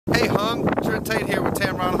Trent Tate here with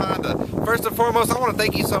Tameron Honda. First and foremost, I want to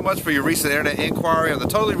thank you so much for your recent internet inquiry on the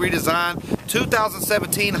totally redesigned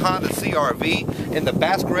 2017 Honda CRV in the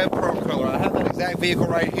Basque Red Pearl color. I have that exact vehicle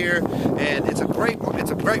right here, and it's a great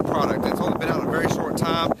product. It's only been out a very short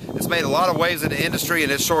time. It's made a lot of waves in the industry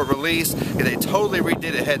in its short release, and they totally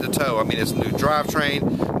redid it head to toe. I mean, it's a new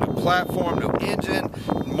drivetrain, new platform, new engine,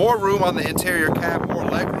 more room on the interior cab, more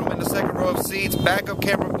leg room in the second row of seats, backup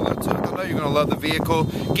camera, Bluetooth. I know you're going to love the vehicle.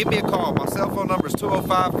 Give me a call. My cell phone number is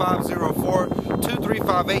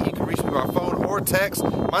 205-504-2358. You can reach me by phone or text.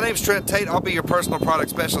 My name's Trent Tate. I'll be your personal product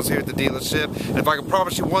specialist here at the dealership. And if I can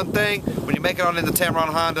promise you one thing, when you make it on into Tameron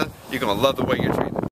Honda, you're going to love the way you're treated.